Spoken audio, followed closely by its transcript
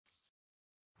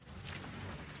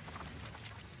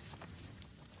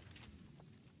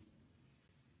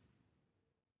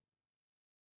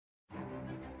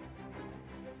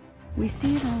We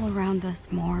see it all around us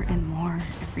more and more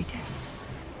every day.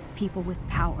 People with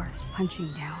power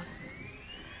punching down.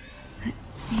 But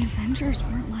the Avengers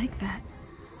weren't like that.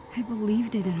 I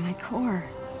believed it in my core.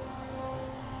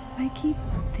 I keep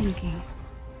thinking,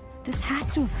 this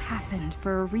has to have happened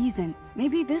for a reason.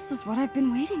 Maybe this is what I've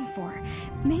been waiting for.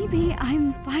 Maybe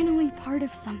I'm finally part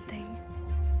of something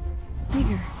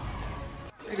bigger.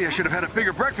 Maybe I should have had a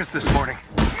bigger breakfast this morning.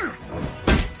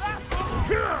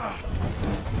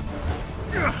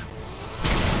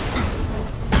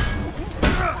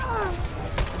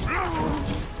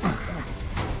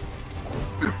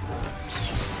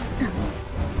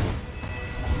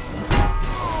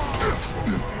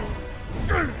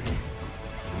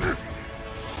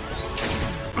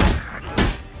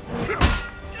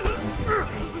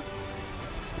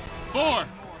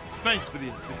 Thanks for the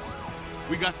assist.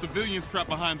 We got civilians trapped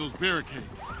behind those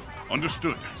barricades.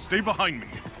 Understood. Stay behind me.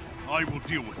 I will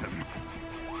deal with them.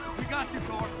 We got you,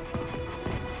 Thor.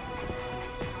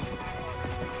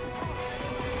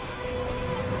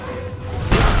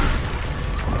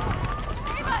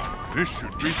 This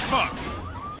should be fun.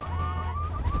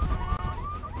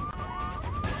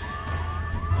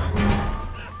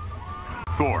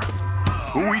 Thor,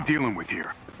 who are we dealing with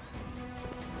here?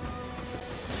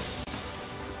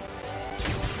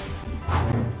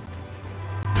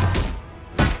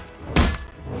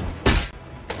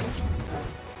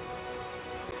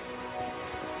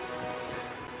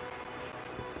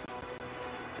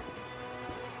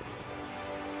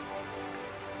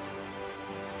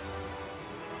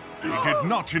 They did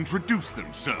not introduce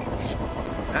themselves.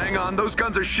 Hang on, those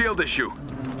guns are shield issue.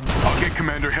 I'll get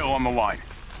Commander Hill on the line.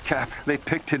 Cap, they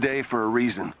picked today for a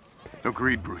reason.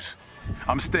 Agreed, Bruce.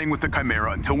 I'm staying with the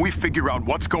Chimera until we figure out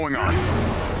what's going on.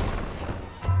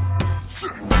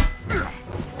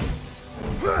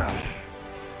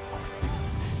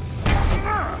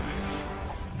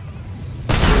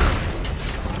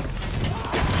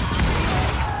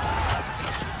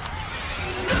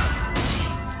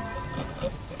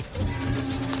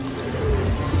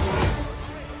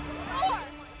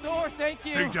 Thank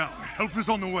you! Stay down. Help is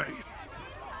on the way.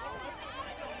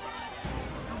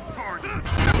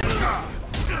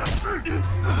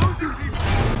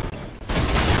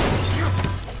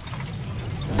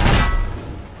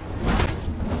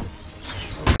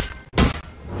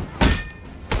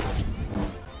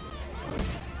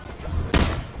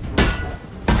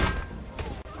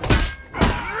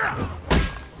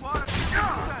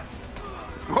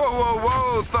 Whoa, whoa,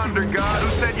 whoa, Thunder God. Who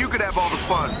said you could have all the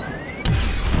fun?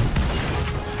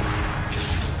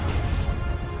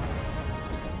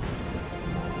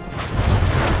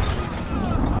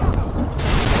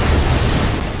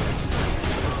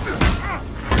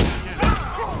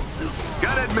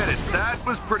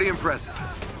 Was pretty impressive.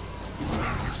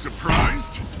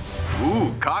 Surprised?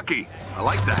 Ooh, cocky. I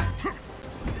like that.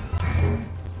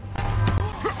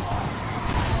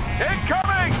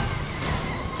 Incoming!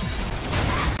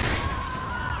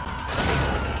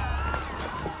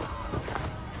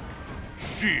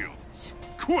 Shields,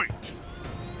 quick!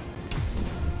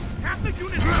 Half the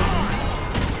unit gone!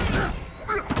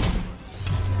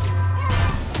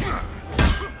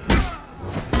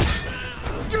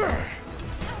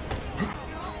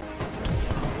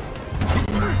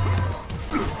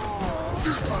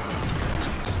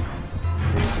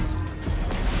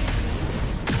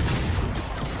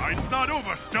 Not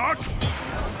over, Stark!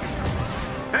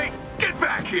 Hey, get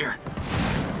back here!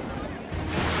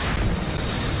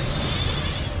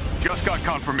 Just got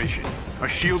confirmation. A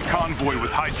shield convoy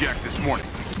was hijacked this morning.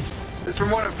 This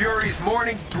from one of Fury's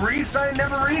morning briefs I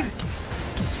never read?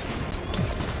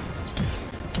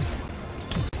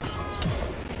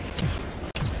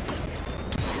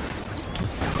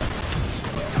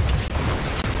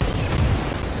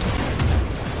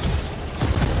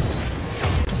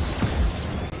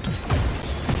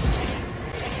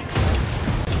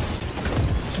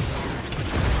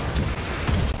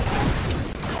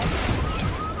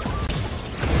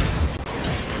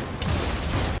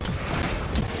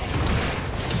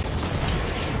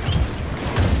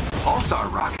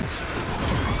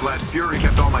 Glad Fury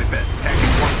kept all my best tech in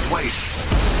one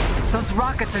place. Those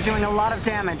rockets are doing a lot of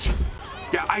damage.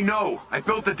 Yeah, I know. I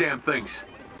built the damn things.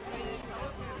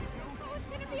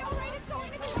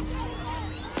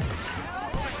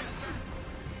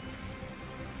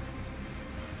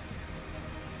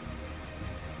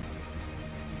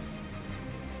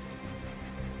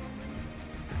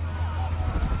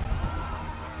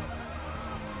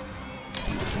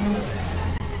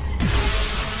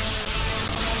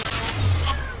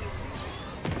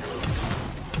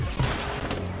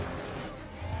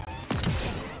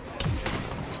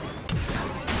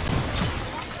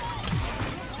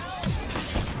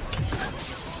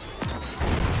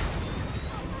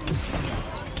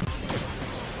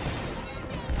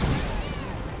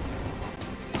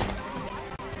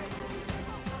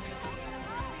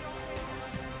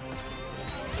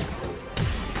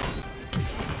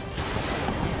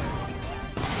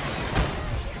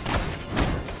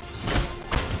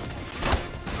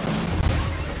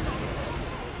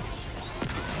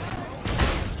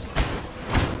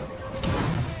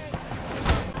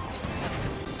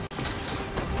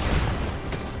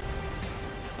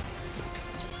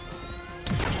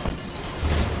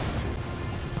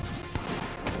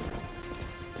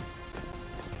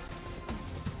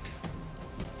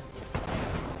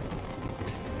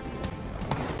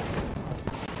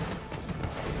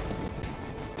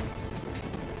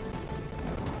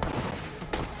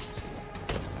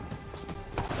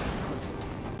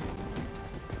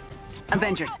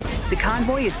 Avengers, the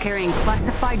convoy is carrying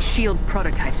classified SHIELD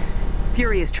prototypes.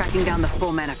 Fury is tracking down the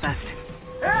full manifest.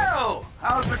 Hell!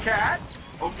 How's the cat?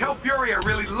 Oh, tell Fury I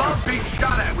really love being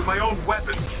shot at with my own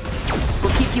weapons.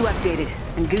 We'll keep you updated,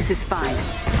 and Goose is fine.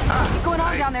 What's going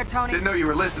on down there, Tony? Didn't know you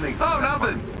were listening. Oh,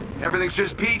 nothing. Everything's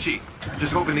just peachy.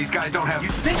 Just hoping these guys don't have...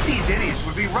 You'd think these idiots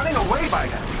would be running away by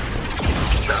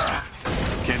now.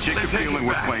 Can't shake the feeling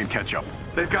we're playing catch-up.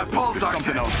 They've got pulse There's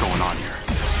something else going on here.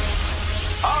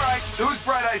 All right, whose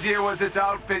bright idea was it to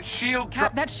outfit SHIELD...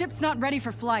 Cap, that ship's not ready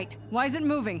for flight. Why is it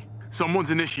moving?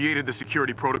 Someone's initiated the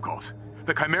security protocols.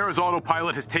 The Chimera's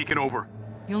autopilot has taken over.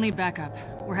 You'll need backup.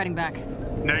 We're heading back.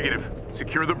 Negative.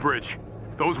 Secure the bridge.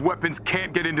 Those weapons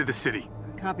can't get into the city.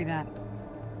 Copy that.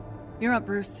 You're up,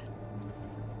 Bruce.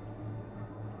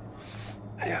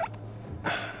 Yeah.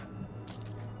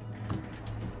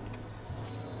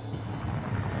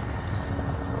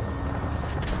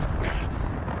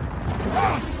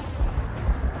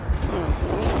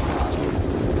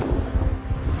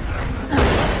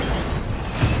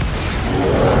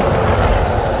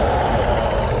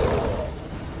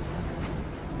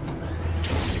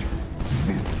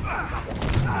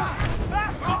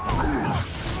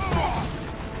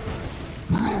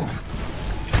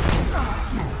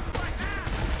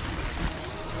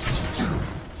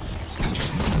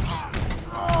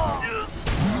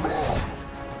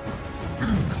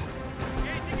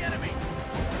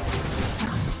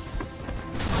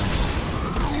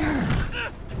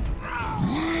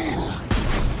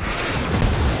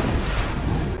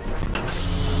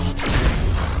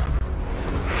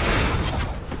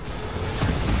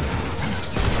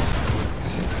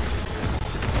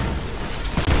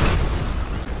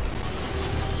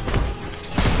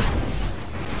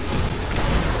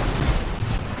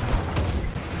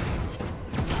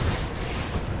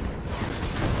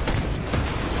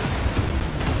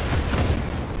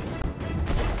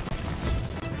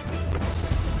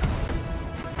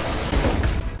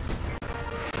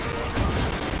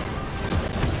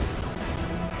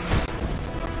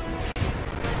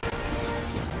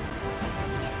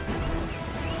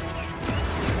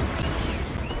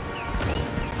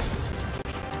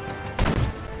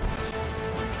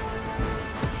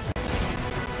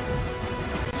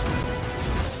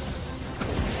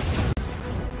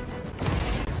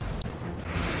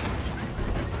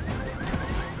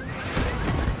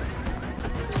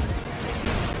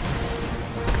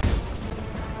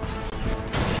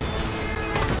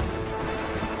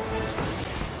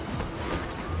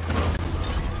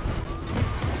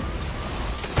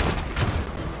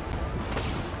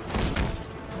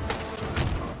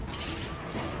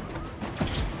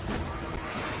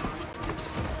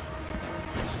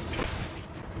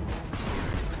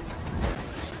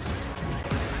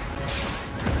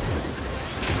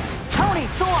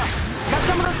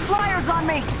 On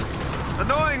me!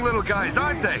 Annoying little guys,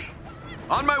 aren't they?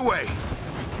 On my way.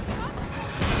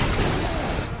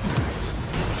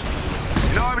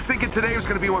 You know, I was thinking today was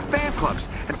going to be more fan clubs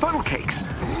and funnel cakes.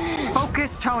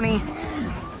 Focus, Tony.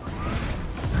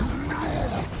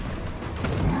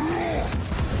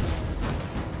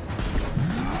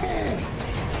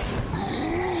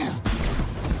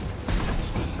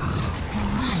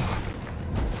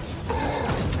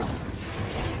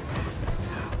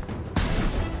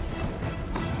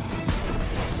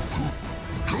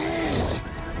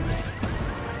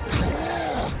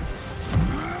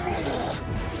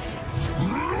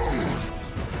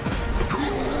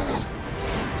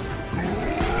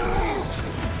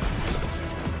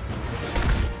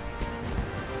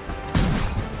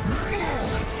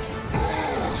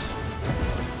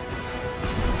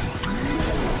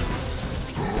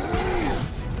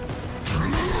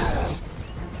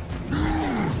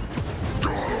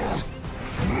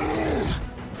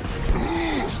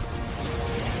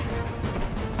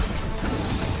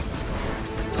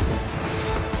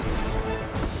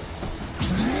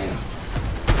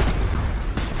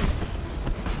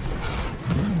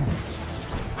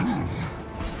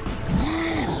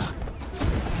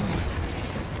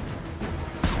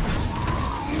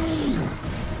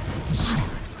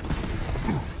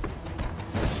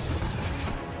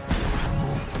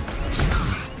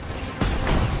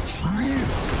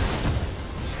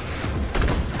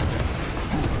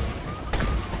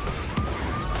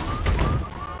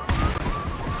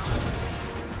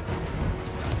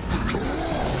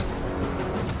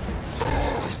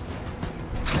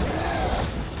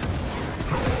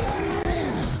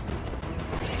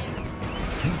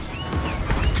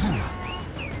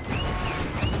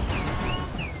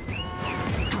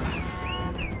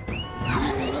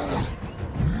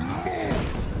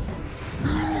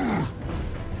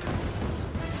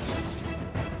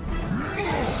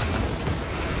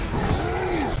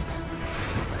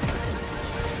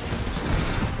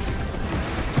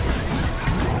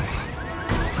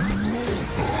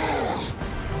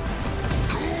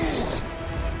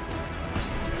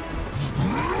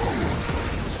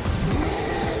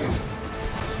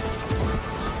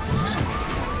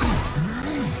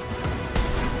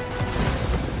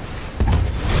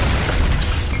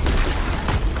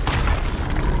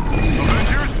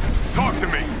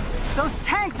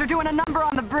 doing a number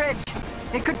on the bridge.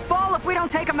 It could fall if we don't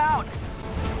take them out.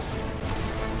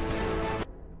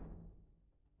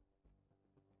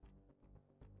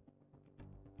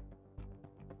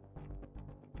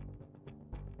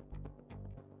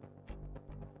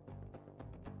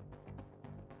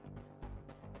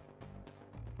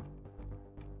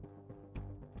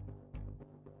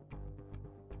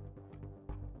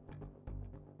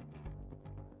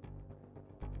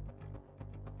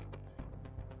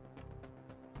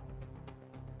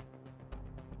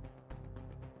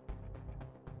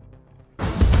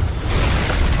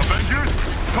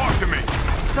 Talk to me!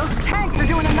 Those tanks are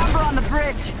doing a number on the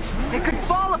bridge. It could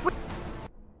fall if we...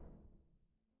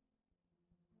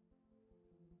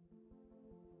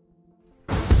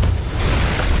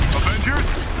 Avengers,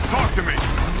 talk to me!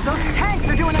 Those tanks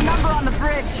are doing a number on the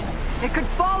bridge. It could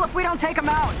fall if we don't take them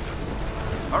out.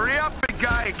 Hurry up, big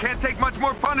guy. It can't take much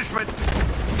more punishment.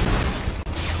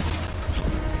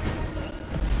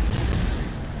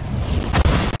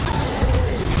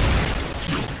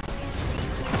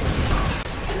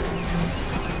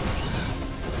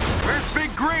 Where's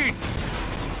Big Green?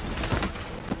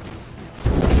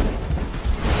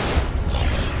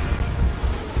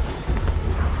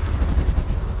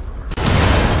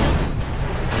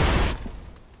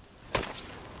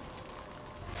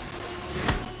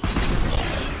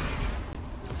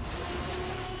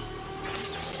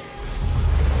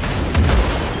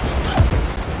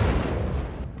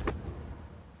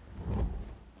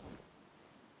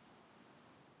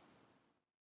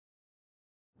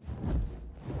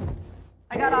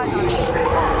 I got eyes on it.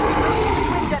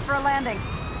 Twin jet for a landing.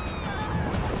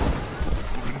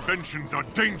 Inventions are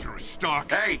dangerous,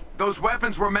 Stark. Hey, those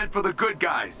weapons were meant for the good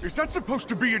guys. Is that supposed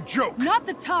to be a joke? Not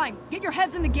the time! Get your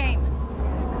heads in the game!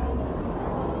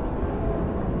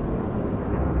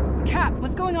 Cap,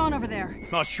 what's going on over there?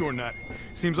 Not sure, Nat.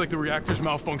 Seems like the reactor's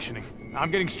malfunctioning. I'm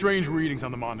getting strange readings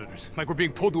on the monitors, like we're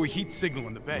being pulled to a heat signal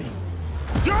in the bay.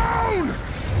 Down!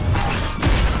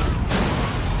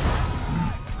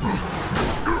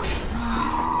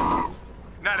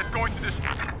 Nat, it's going to destroy.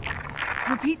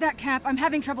 Repeat that, Cap. I'm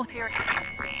having trouble hearing.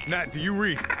 Nat, do you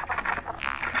read?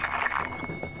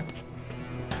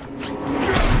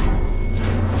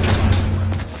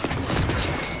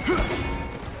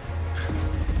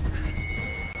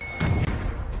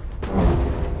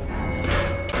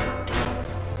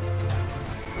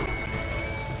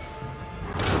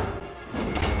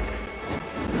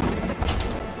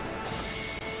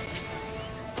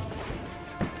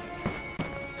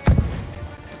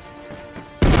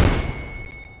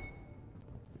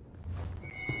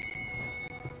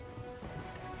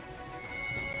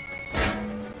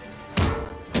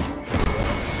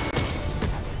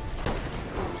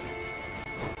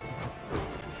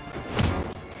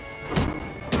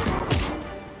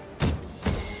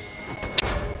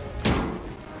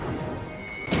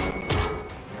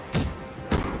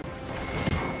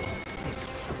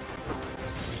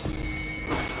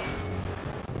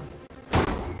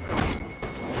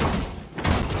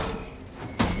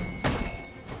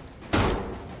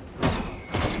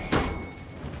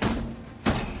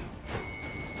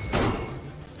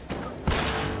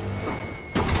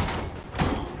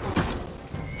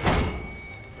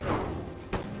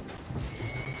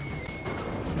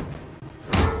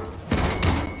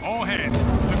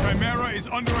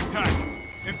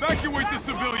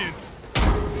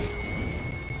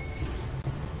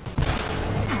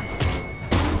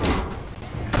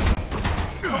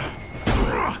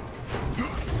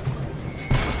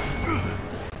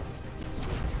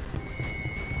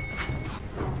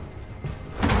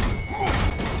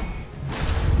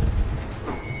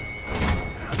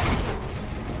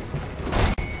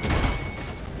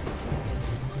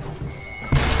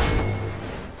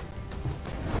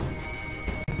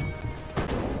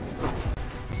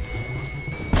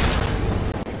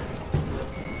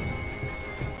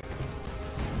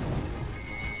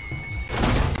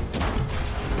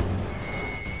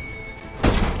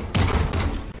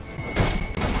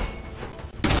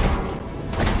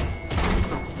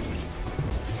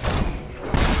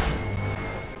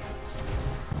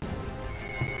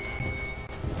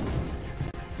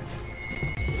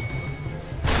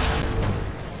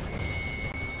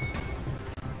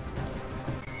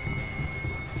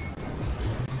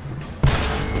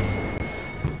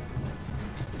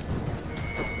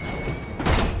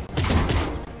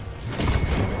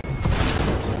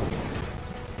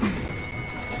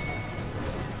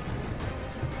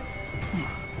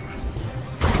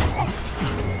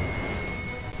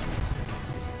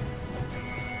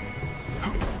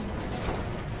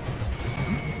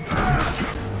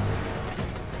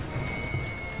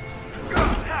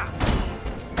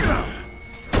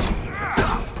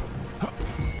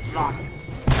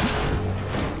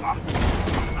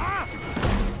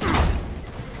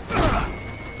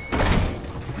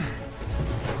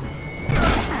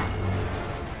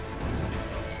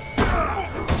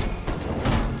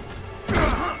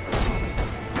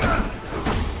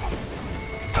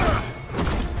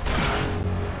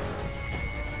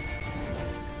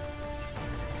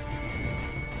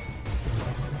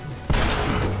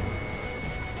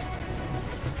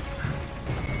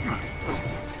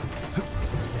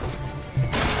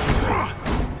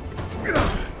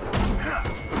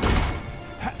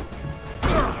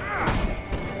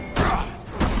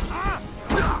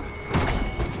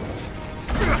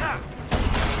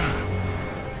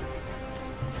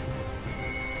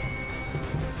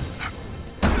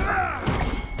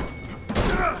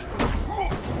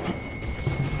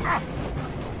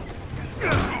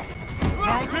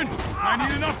 I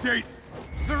need an update.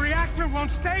 The reactor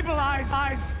won't stabilize.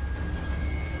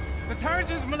 The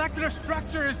turret's molecular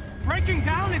structure is breaking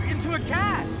down into a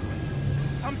gas.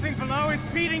 Something below is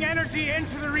feeding energy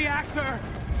into the reactor.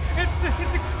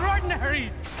 It's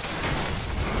extraordinary.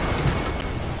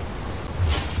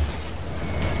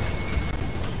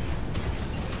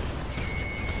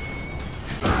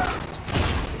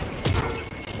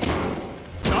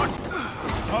 Doc,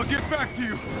 I'll get back to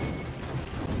you.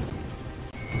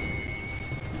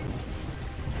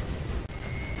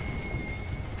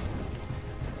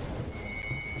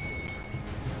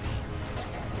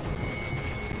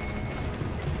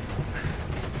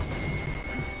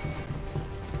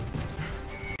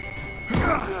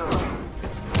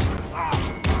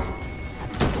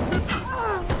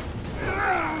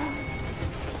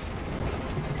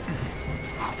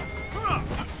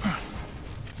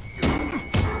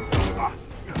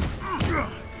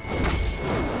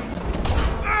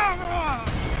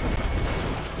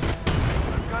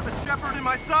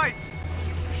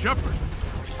 Shepard!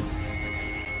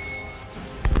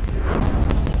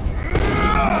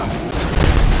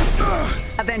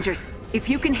 Avengers, if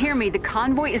you can hear me, the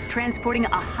convoy is transporting a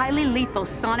highly lethal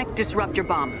sonic disruptor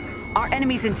bomb. Our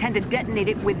enemies intend to detonate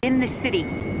it within the city.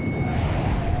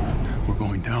 We're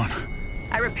going down.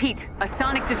 I repeat, a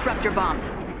sonic disruptor bomb.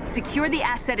 Secure the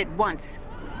asset at once.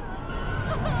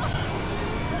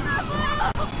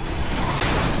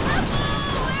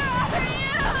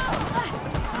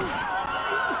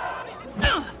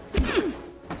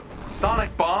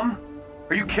 Sonic bomb?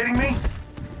 Are you kidding me?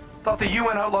 Thought the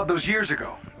UN outlawed those years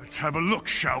ago. Let's have a look,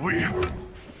 shall we?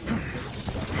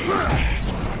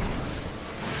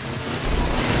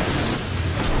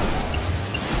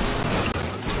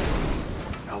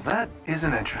 Now that is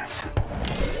an entrance.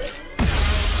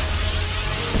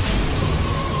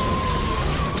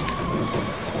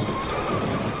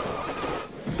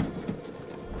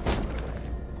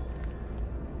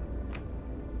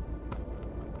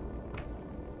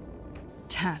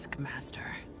 Taskmaster.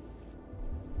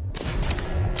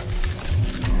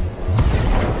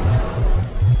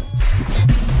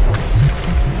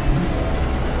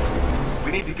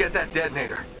 We need to get that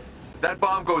detonator. That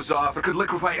bomb goes off, it could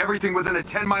liquefy everything within a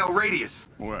 10-mile radius.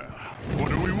 Well,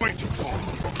 what are we waiting for?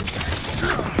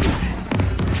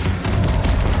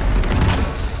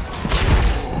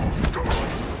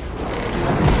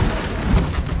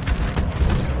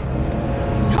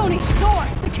 Tony, Thor,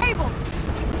 the cables!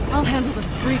 I'll handle the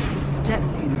freak with the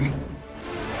detonator.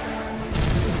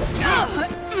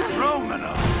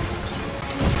 Romano!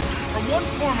 From one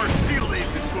former SEAL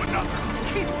agent to another.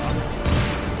 Keep up.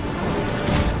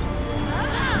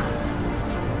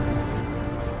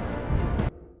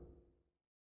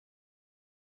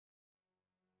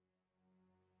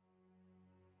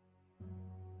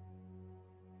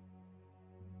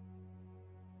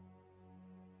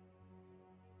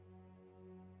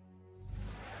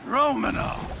 Romano!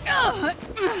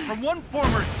 From one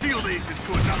former SEAL agent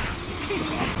to another.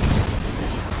 Keep up.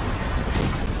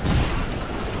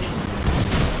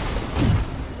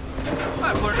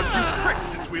 I've learned a few tricks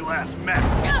since we last met.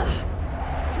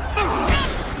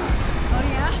 Oh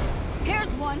yeah?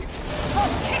 Here's one. Oh,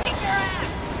 kicking your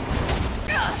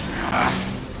ass!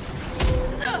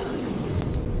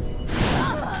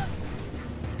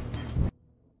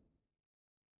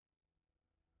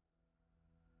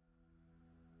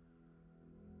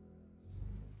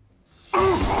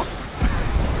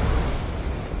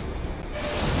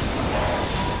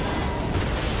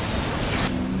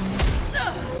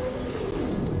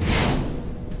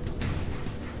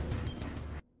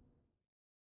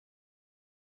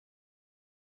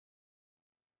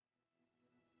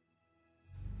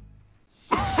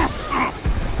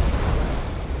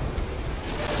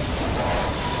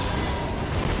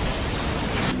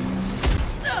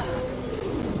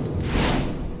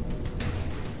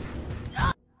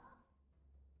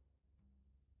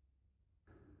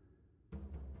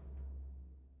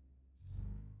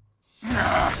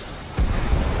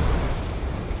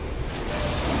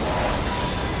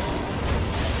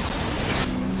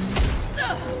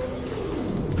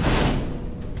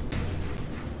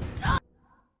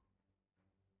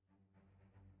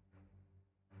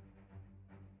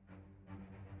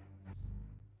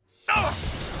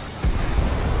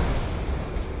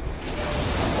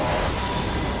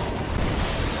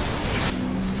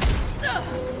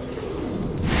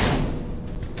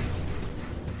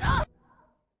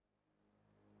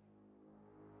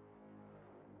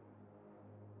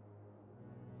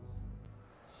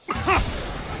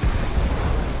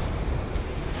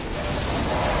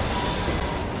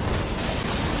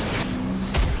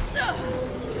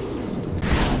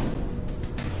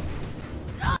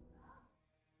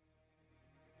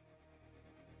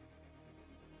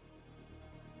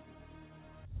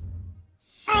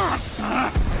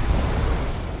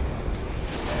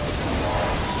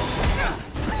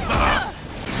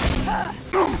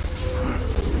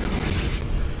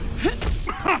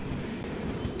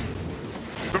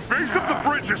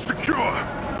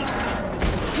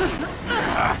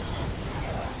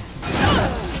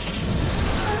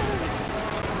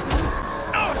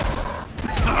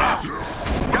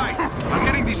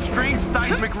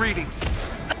 readings.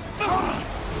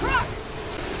 Truck!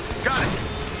 Got it.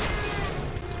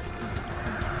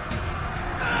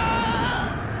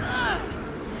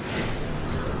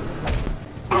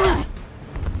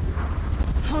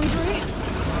 Hungry?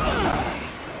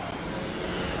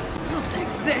 I'll take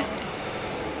this.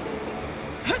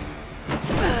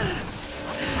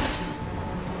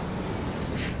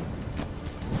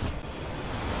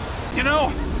 You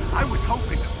know, I was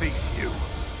hoping to face you.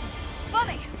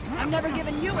 Funny, I've never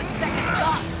given you a second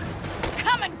thought.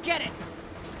 Come and get it!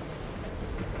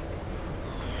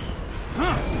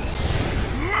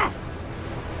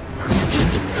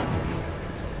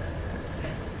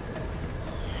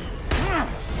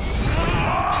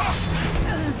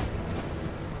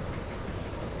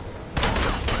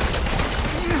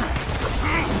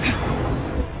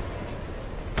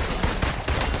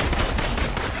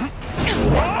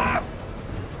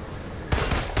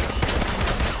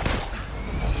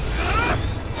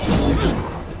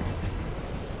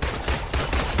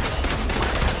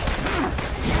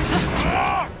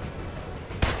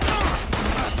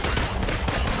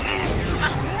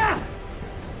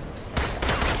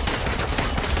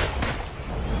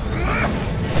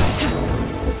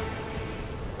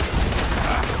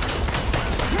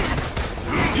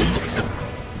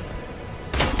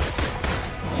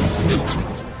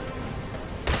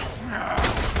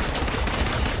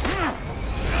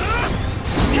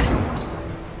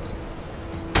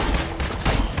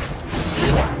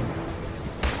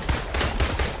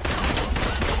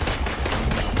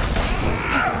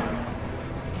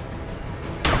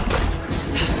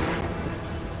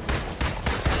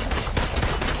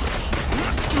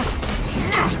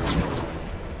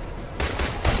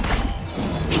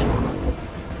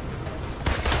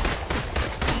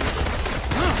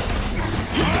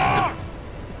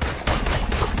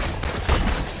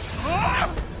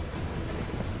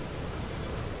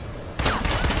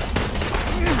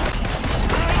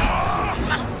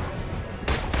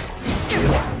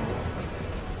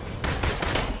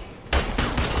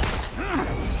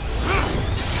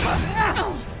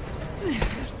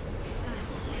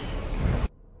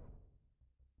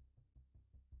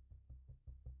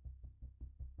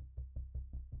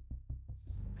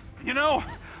 You know,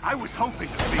 I was hoping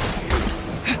to face you.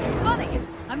 Funny,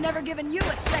 I've never given you a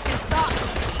second thought.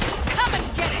 Come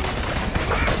and get it!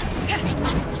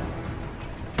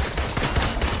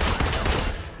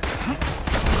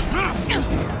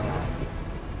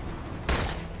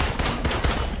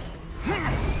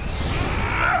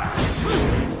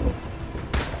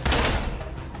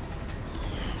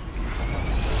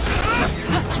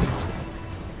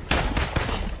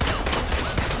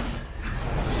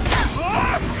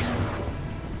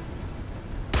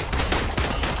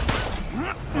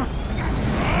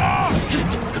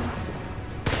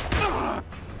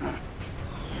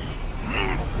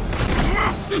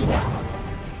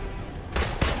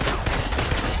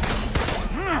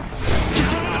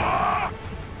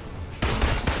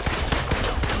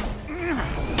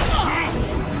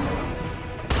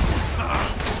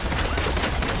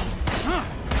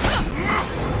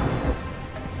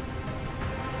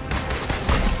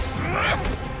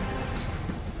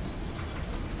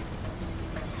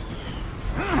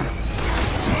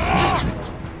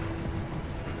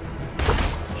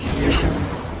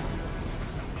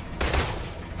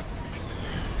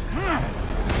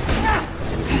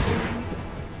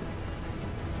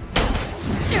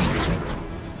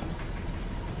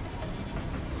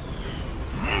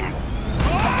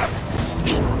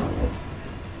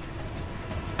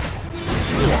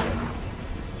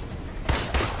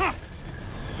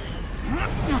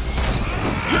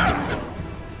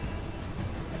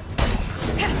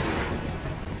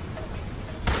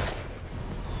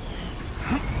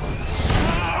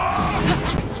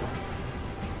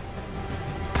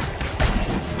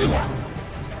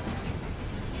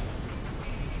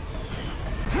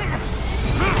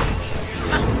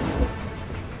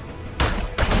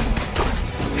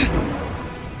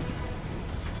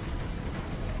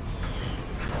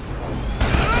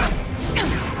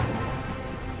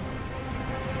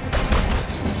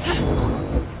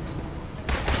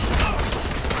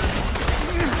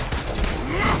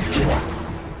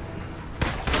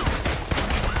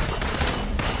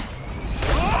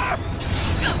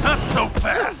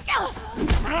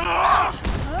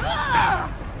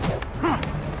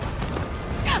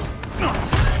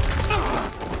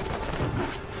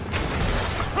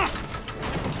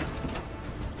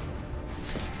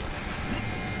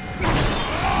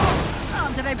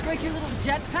 break your little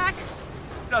jetpack?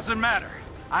 Doesn't matter.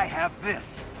 I have this.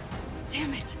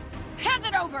 Damn it. Hand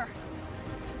it over!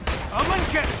 Come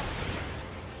and get it!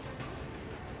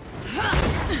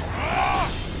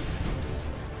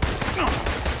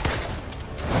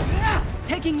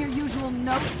 Taking your usual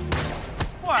notes?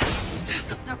 What?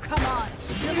 Now come on.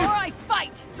 The more I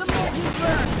fight, the more you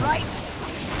learn, right?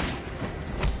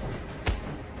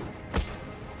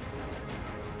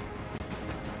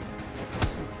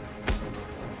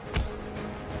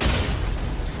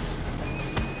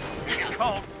 It's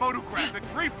called photographic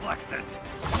reflexes.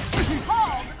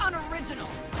 Called unoriginal.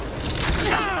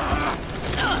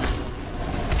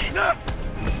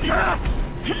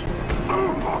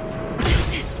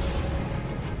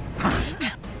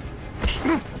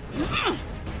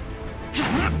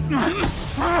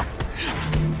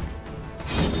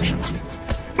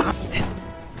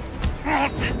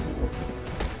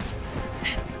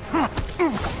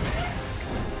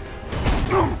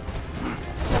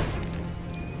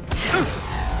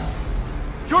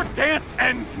 Your dance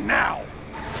ends now!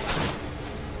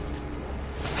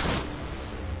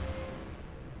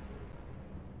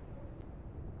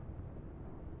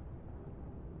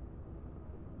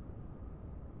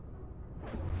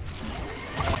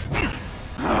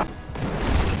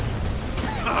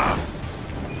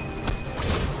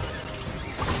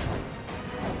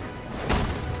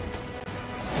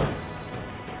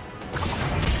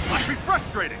 Must be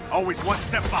frustrating, always one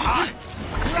step behind.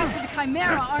 You're after the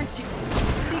Chimera, aren't you?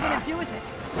 What are you gonna do with it?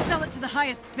 Sell it to the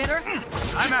highest bidder?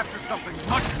 I'm after something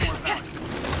much more valuable.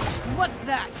 What's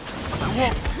that? I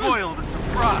won't spoil the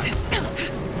surprise.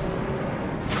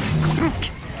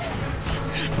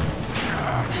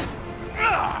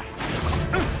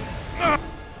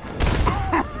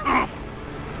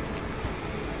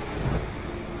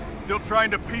 Still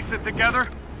trying to piece it together?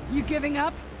 You giving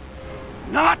up?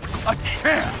 Not a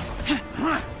chance!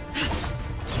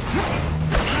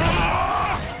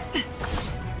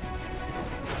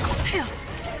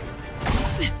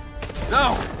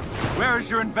 So, where has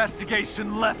your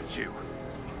investigation left you?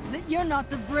 That you're not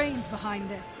the brains behind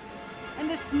this. And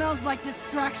this smells like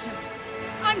distraction.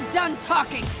 I'm done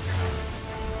talking!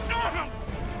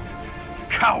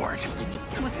 Coward!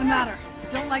 What's the matter?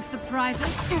 Don't like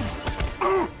surprises?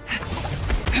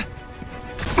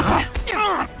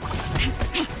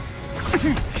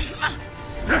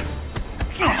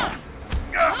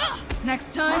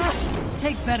 Next time,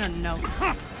 take better notes.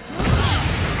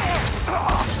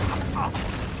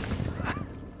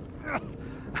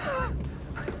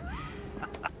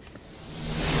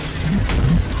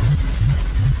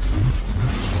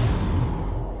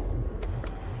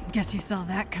 Guess you saw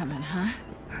that coming, huh?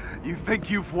 You think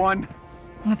you've won?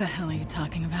 What the hell are you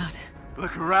talking about?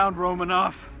 Look around,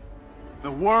 Romanoff.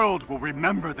 The world will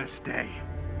remember this day.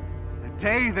 The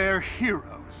day their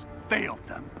heroes failed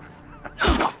them.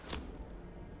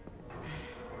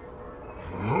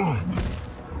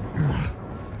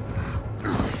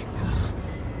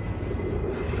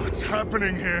 What's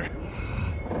happening here?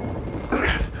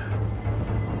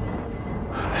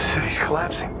 The city's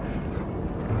collapsing.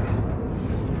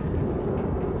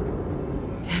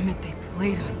 Damn it, they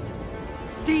played us.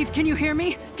 Steve, can you hear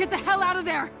me? Get the hell out of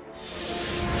there!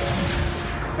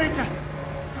 Beta!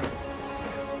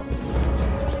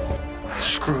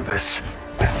 Screw this.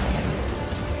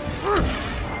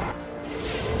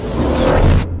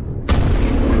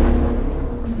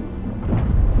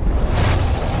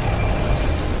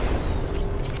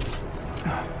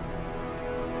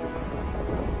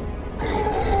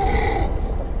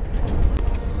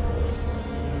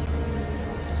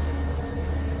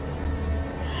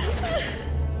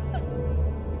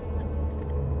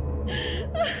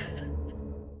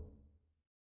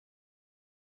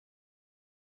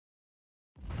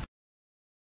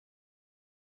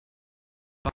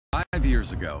 Five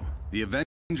years ago, the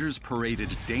Avengers paraded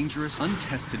dangerous,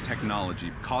 untested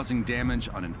technology, causing damage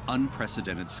on an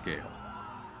unprecedented scale.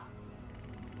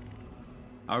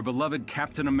 Our beloved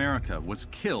Captain America was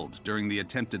killed during the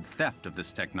attempted theft of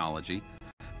this technology.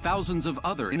 Thousands of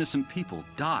other innocent people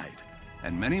died,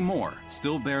 and many more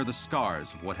still bear the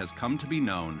scars of what has come to be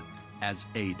known as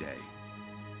A-Day.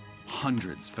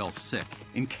 Hundreds fell sick,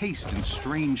 encased in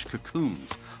strange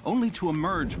cocoons, only to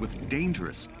emerge with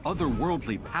dangerous,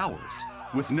 otherworldly powers.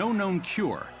 With no known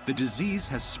cure, the disease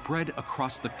has spread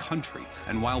across the country,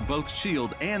 and while both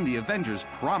S.H.I.E.L.D. and the Avengers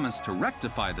promised to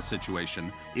rectify the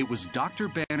situation, it was Dr.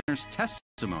 Banner's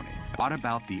testimony that brought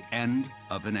about the end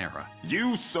of an era.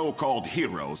 You so-called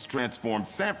heroes transformed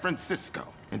San Francisco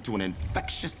into an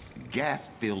infectious,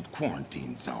 gas-filled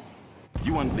quarantine zone.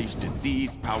 You unleashed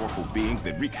diseased, powerful beings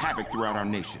that wreak havoc throughout our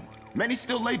nation. Many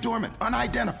still lay dormant,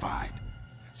 unidentified.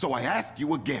 So I ask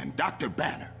you again, Dr.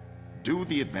 Banner, do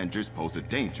the Avengers pose a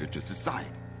danger to society?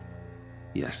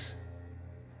 Yes.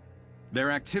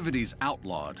 Their activities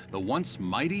outlawed, the once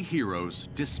mighty heroes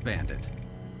disbanded.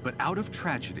 But out of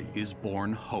tragedy is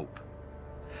born hope.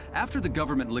 After the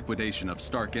government liquidation of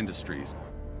Stark Industries,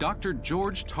 Dr.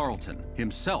 George Tarleton,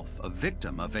 himself a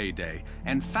victim of A-Day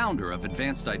and founder of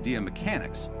Advanced Idea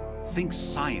Mechanics, thinks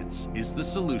science is the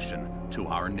solution to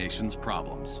our nation's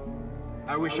problems.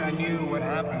 I wish I knew what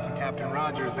happened to Captain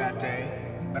Rogers that day,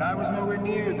 but I was nowhere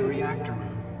near the reactor room.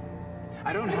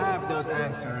 I don't have those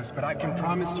answers, but I can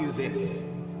promise you this.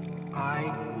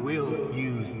 I will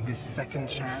use this second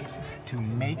chance to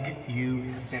make you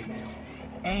safe.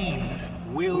 AIM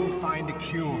will find a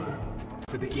cure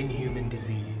for the inhuman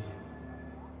disease.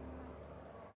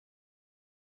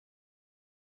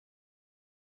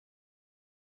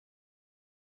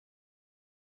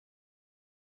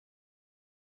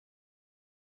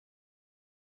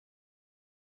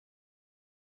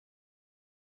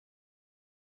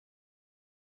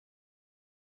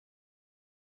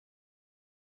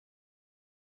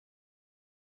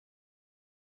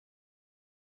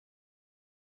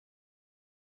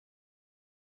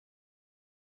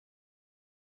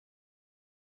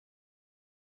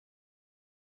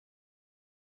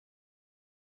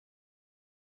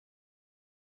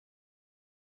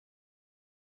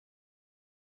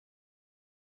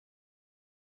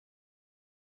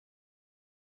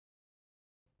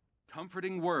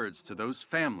 Comforting words to those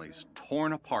families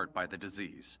torn apart by the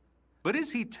disease. But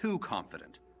is he too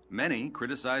confident? Many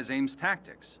criticize AIM's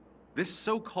tactics. This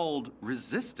so-called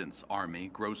resistance army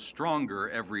grows stronger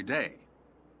every day.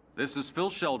 This is Phil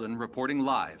Sheldon reporting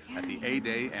live at the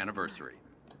A-Day anniversary.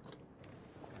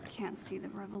 Can't see the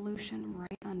revolution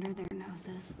right under their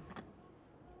noses.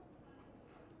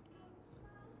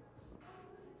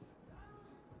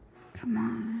 Come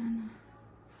on.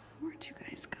 Where'd you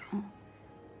guys go?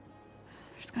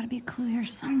 There's gotta be a clue here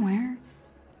somewhere.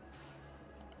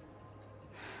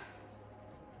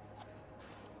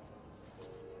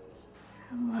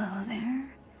 Hello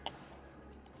there.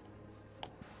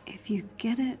 If you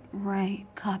get it right,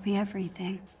 copy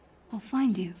everything. We'll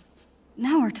find you.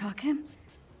 Now we're talking.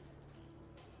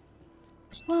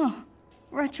 Whoa,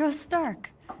 Retro Stark.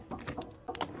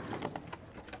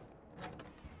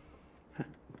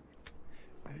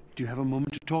 Do you have a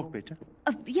moment to talk, Beta?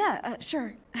 Yeah,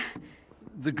 sure.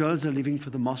 The girls are leaving for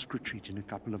the mosque retreat in a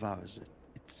couple of hours.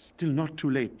 It's still not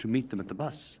too late to meet them at the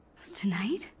bus. It was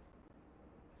tonight?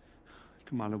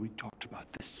 Kamala, we talked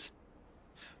about this.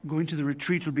 Going to the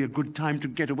retreat will be a good time to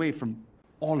get away from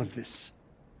all of this.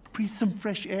 Breathe some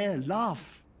fresh air,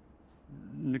 laugh.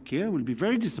 Nakia will be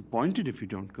very disappointed if you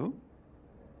don't go.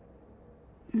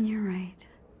 You're right.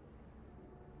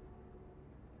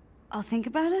 I'll think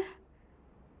about it.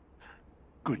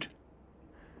 Good.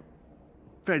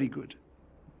 Very good.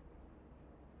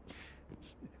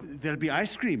 There'll be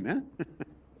ice cream, eh?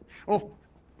 Oh,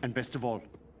 and best of all,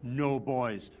 no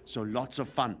boys, so lots of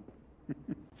fun.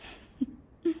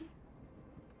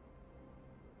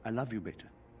 I love you, Beta.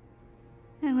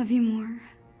 I love you more.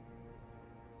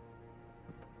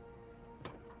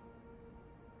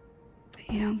 But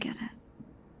you don't get it.